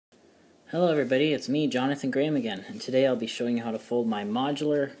Hello everybody, it's me, Jonathan Graham again, and today I'll be showing you how to fold my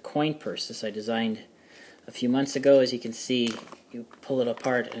modular coin purse. This I designed a few months ago. As you can see, you pull it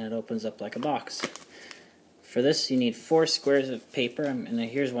apart and it opens up like a box. For this you need 4 squares of paper, and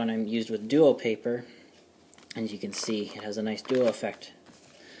here's one I'm used with duo paper, and as you can see it has a nice duo effect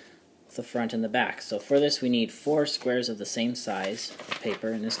with the front and the back. So for this we need 4 squares of the same size of paper.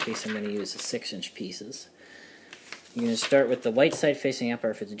 In this case I'm going to use 6-inch pieces. You're going to start with the white side facing up,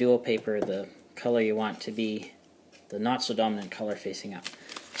 or if it's duo paper, the color you want to be the not so dominant color facing up.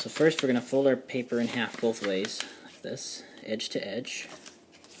 So first we're going to fold our paper in half both ways, like this, edge to edge.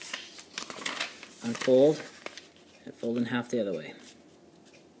 Unfold, and fold in half the other way.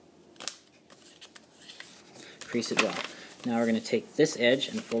 Crease it well. Now we're going to take this edge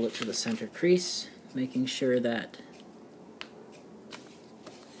and fold it to the center crease, making sure that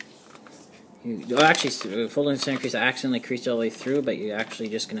folding the center crease, I accidentally creased all the way through, but you're actually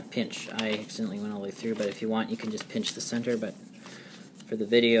just going to pinch. I accidentally went all the way through, but if you want you can just pinch the center, but for the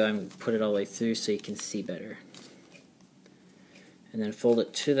video I'm going to put it all the way through so you can see better. And then fold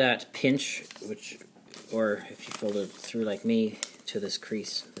it to that pinch, or if you fold it through like me, to this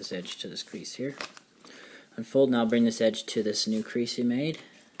crease, this edge to this crease here. Unfold, now bring this edge to this new crease you made.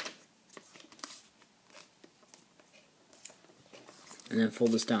 And then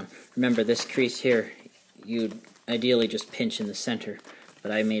fold this down. Remember, this crease here, you'd ideally just pinch in the center,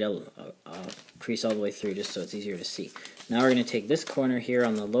 but I made a crease all the way through just so it's easier to see. Now we're going to take this corner here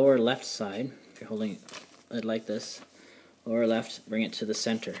on the lower left side, if you're holding it like this, lower left, bring it to the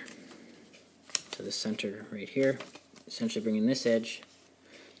center. To the center right here, essentially bringing this edge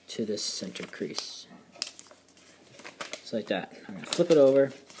to this center crease. Just like that. I'm going to flip it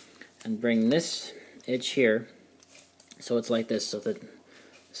over and bring this edge here so it's like this, so that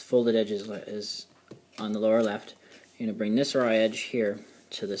this folded edge is on the lower left. You're going to bring this raw edge here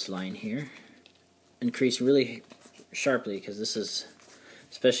to this line here and crease really sharply, because this is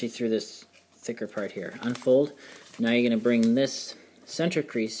especially through this thicker part here. Unfold. Now you're going to bring this center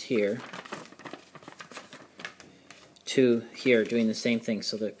crease here to here, doing the same thing,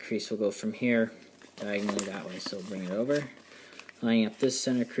 so the crease will go from here diagonally that way. So bring it over, lining up this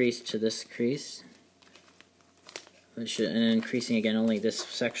center crease to this crease, and then creasing again only this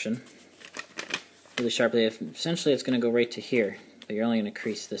section really sharply. Essentially it's going to go right to here, but you're only going to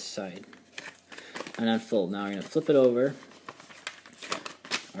crease this side. And unfold. Now we're going to flip it over,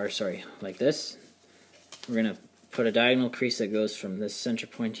 or sorry, like this. We're going to put a diagonal crease that goes from this center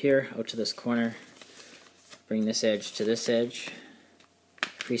point here out to this corner. Bring this edge to this edge,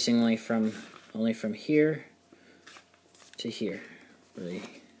 creasing only from here to here. Really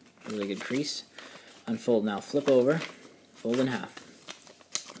good crease. Unfold. Now flip over, fold in half.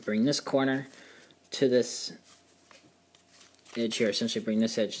 Bring this corner to this edge here, essentially bring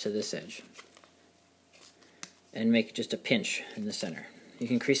this edge to this edge. And make just a pinch in the center. You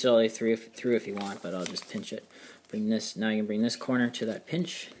can crease it all the way through if you want, but I'll just pinch it. Bring this, now you can bring this corner to that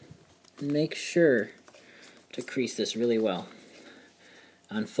pinch, and make sure to crease this really well.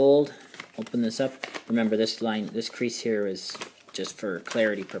 Unfold, open this up. Remember, this line, this crease here is just for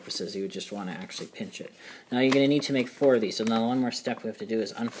clarity purposes. You would just want to actually pinch it. Now you're going to need to make 4 of these, so now one more step we have to do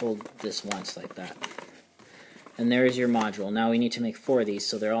is unfold this once like that. And there is your module. Now we need to make 4 of these,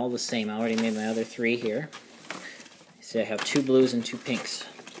 so they're all the same. I already made my other 3 here. See, I have 2 blues and 2 pinks.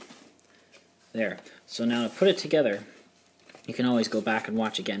 There. So now to put it together, you can always go back and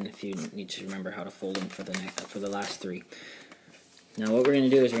watch again if you need to remember how to fold them for the last 3. Now what we're going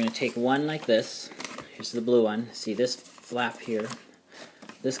to do is we're going to take one like this. Here's the blue one. See this flap here?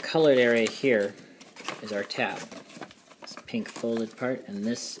 This colored area here is our tab. This pink folded part, and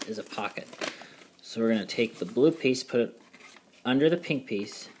this is a pocket. So we're going to take the blue piece, put it under the pink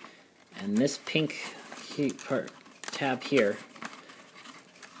piece, and this pink tab here,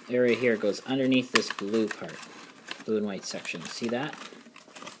 area here, goes underneath this blue part, blue and white section. See that?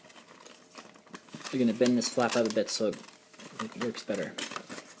 We're going to bend this flap out a bit so it works better.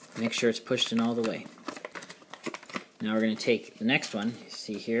 Make sure it's pushed in all the way. Now we're going to take the next one, you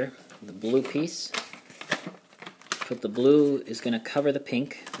see here, the blue piece. Put the blue is going to cover the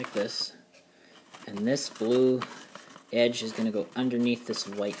pink like this, and this blue edge is going to go underneath this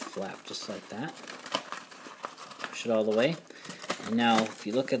white flap, just like that. Push it all the way. And now if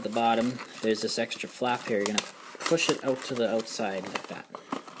you look at the bottom, there's this extra flap here. You're going to push it out to the outside like that.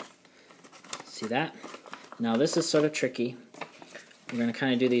 See that? Now this is sort of tricky. We're going to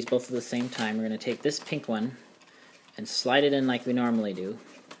kind of do these both at the same time. We're going to take this pink one and slide it in like we normally do.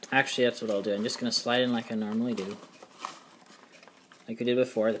 Actually, that's what I'll do. I'm just going to slide in like I normally do. Like we did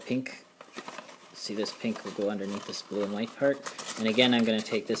before. The pink, see, this pink will go underneath this blue and white part. And again, I'm going to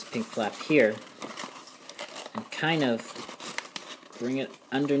take this pink flap here and kind of bring it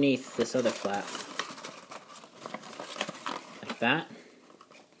underneath this other flap, like that.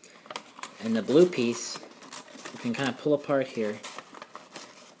 And the blue piece, you can kind of pull apart here.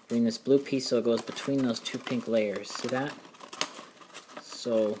 Bring this blue piece so it goes between those two pink layers. See that?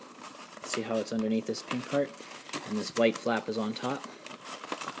 So, see how it's underneath this pink part? And this white flap is on top.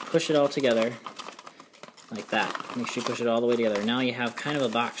 Push it all together, like that. Make sure you push it all the way together. Now you have kind of a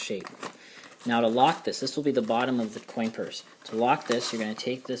box shape. Now to lock this, this will be the bottom of the coin purse. To lock this, you're going to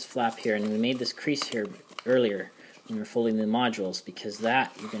take this flap here, and we made this crease here earlier when we were folding the modules, because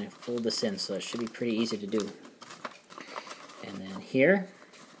that, you're going to fold this in, so it should be pretty easy to do. And then here,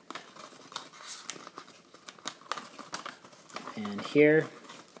 and here,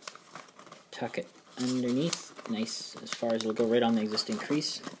 tuck it underneath, nice as far as it'll go right on the existing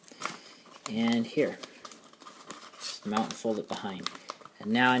crease, and here, just mount and fold it behind.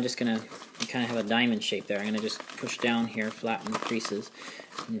 And now I'm just going to, you kind of have a diamond shape there. I'm going to just push down here, flatten the creases.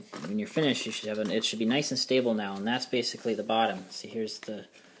 And when you're finished, you should have it should be nice and stable now, and that's basically the bottom. See, here's the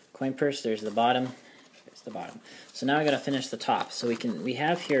coin purse, there's the bottom, there's the bottom. So now we're going to finish the top. So we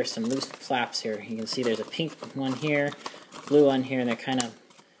have here some loose flaps here. You can see there's a pink one here, blue one here, and they kind of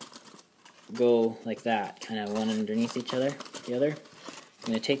go like that, kind of one underneath each other, the other. I'm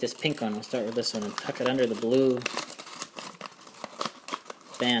going to take this pink one, we'll start with this one, and tuck it under the blue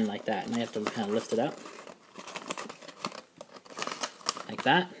band like that, and I have to kind of lift it up like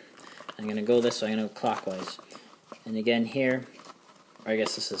that. I'm going to go this way, I'm going to go clockwise, and again here, or I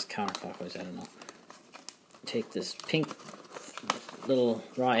guess this is counterclockwise, I don't know. Take this pink little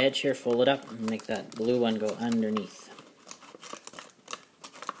raw edge here, fold it up, and make that blue one go underneath.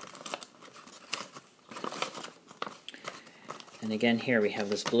 And again here we have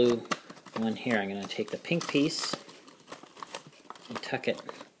this blue one here. I'm going to take the pink piece and tuck it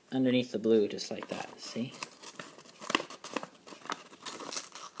underneath the blue just like that. See?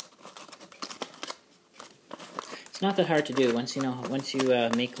 It's not that hard to do. Once you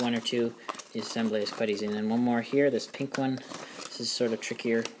make one or two, the assembly is quite easy. And then one more here, this pink one. This is sort of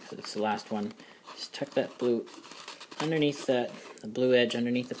trickier. It's the last one. Just tuck that blue underneath the blue edge,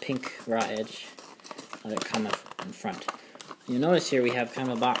 underneath the pink raw edge. Let it come up in front. You'll notice here we have kind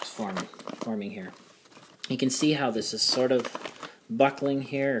of a box forming here. You can see how this is sort of buckling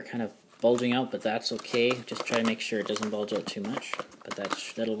here, or kind of bulging out, but that's okay. Just try to make sure it doesn't bulge out too much, but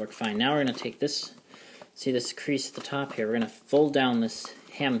that'll work fine. Now we're going to take this, see this crease at the top here, we're going to fold down this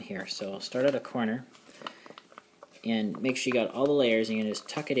hem here. So I'll start at a corner, and make sure you got all the layers, and you're going to just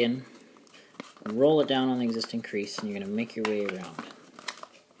tuck it in, roll it down on the existing crease, and you're going to make your way around.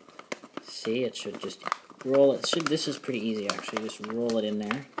 See, it should just roll it. This is pretty easy actually. Just roll it in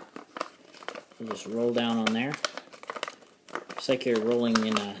there. You just roll down on there. It's like you're rolling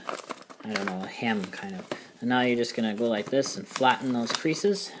in a, I don't know, a hem kind of. And now you're just going to go like this and flatten those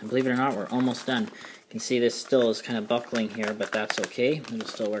creases. And believe it or not, we're almost done. You can see this still is kind of buckling here, but that's okay. It'll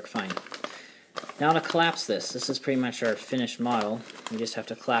still work fine. Now to collapse this is pretty much our finished model. We just have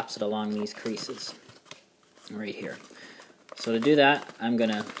to collapse it along these creases right here. So to do that, I'm going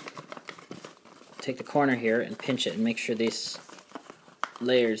to take the corner here and pinch it and make sure these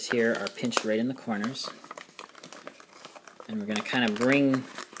layers here are pinched right in the corners. And we're going to kind of bring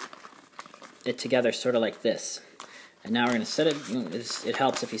it together sort of like this. And now we're going to set it, it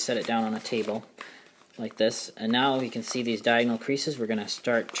helps if you set it down on a table like this. And now you can see these diagonal creases. We're going to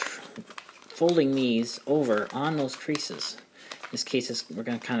start folding these over on those creases. In this case, we're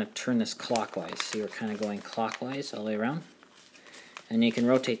going to kind of turn this clockwise. See, we're kind of going clockwise all the way around. And you can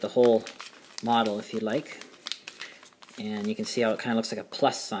rotate the whole model if you like, and you can see how it kind of looks like a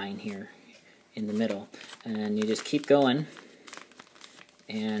plus sign here in the middle, and you just keep going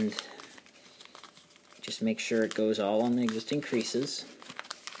and just make sure it goes all on the existing creases,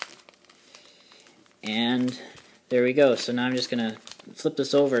 and there we go. So now I'm just going to flip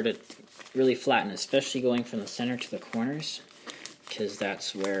this over to really flatten, especially going from the center to the corners, because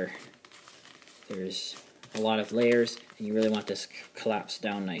that's where there's a lot of layers and you really want this collapsed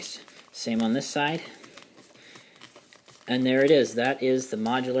down nice. Same on this side. And there it is. That is the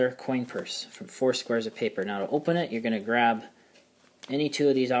modular coin purse from 4 squares of paper. Now to open it, you're going to grab any two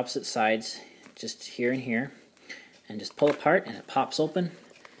of these opposite sides, just here and here, and just pull apart and it pops open.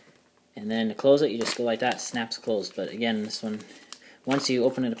 And then to close it, you just go like that, snaps closed. But again, this one, once you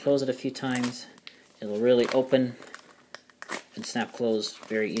open it and close it a few times, it'll really open and snap closed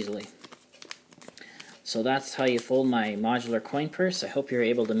very easily. So that's how you fold my modular coin purse. I hope you're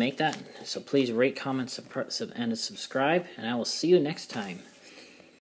able to make that. So please rate, comment, and subscribe, and I will see you next time.